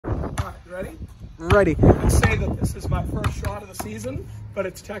Ready? Ready. Let's say that this is my first shot of the season, but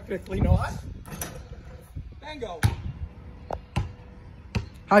it's technically not. Bingo.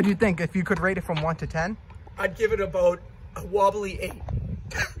 How'd you think? If you could rate it from 1 to 10? I'd give it about a wobbly 8.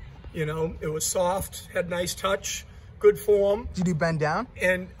 You know, it was soft, had nice touch, good form. Did you bend down?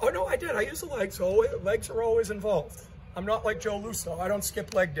 And, oh no, I did. I use the legs. So legs are always involved. I'm not like Joe Lusso. I don't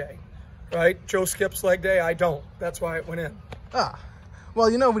skip leg day, right? Joe skips leg day. I don't. That's why it went in. Ah, well,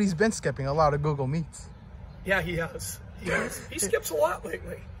 you know what he's been skipping? A lot of Google Meets. Yeah, he has. He has. He skips a lot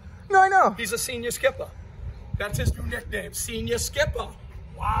lately. No, I know. He's a senior skipper. That's his new nickname, senior skipper.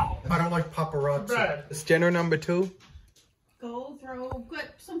 Wow. I don't like paparazzi. It's dinner number 2. Go put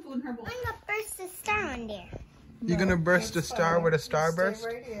some food in her bowl. I'm gonna burst the star on there. You're gonna burst a star with a starburst?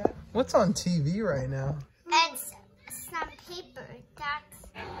 Right here. What's on TV right now? It's some paper. That's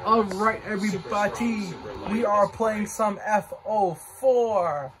All right, everybody. We are playing some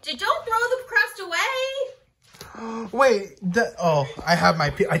FO4. Don't throw the crust away. Wait, oh, I have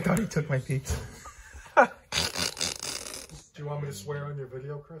my I thought he took my pizza. Do you want me to swear on your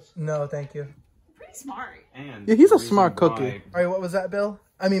video, Chris? No, thank you. Pretty smart. And Yeah, he's a smart cookie. why- All right, what was that, Bill?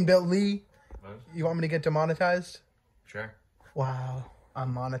 I mean, Bill Lee. What? You want me to get demonetized? Sure. Wow,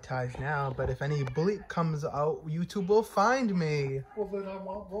 I'm monetized now, but if any bleep comes out, YouTube will find me. Well, then I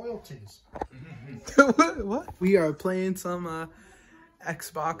want royalties. What? We are playing some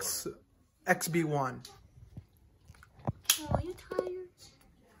Xbox XB1. oh, you tired?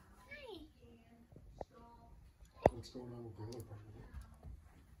 Hi. What's going on with the other part of it?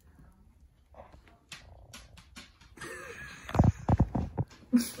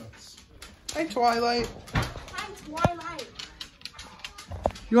 Hi, Twilight. Hi, Twilight.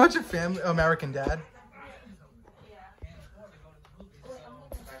 You watch your family American Dad?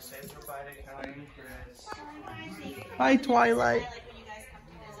 Hi, Twilight.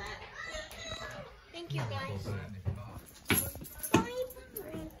 Thank you, guys. Bye.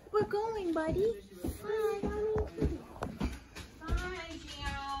 We're going, buddy. Bye.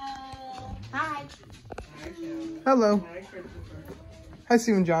 Bye. Hello. Hi,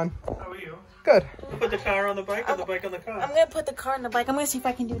 Steve and John. How are you? Good. Put the car on the bike or the bike on the car? I'm gonna put the car on the bike. I'm gonna see if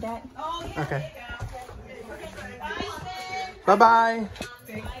I can do that. Okay. Bye-bye.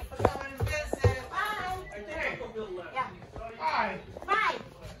 Hi. Bye.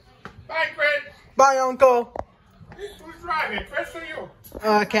 Bye, Chris. Bye, Uncle. Who's driving, Chris or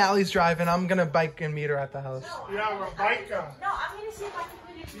you? Callie's driving. I'm gonna bike and meet her at the house. You have a biker. No, I'm gonna see if I can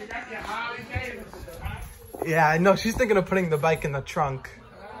put it. You got your Harley Davidson, huh? Yeah, I know. She's thinking of putting the bike in the trunk.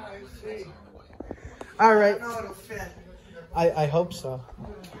 I see. All right. No, it'll fit. I hope so.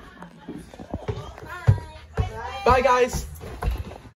 Bye, guys.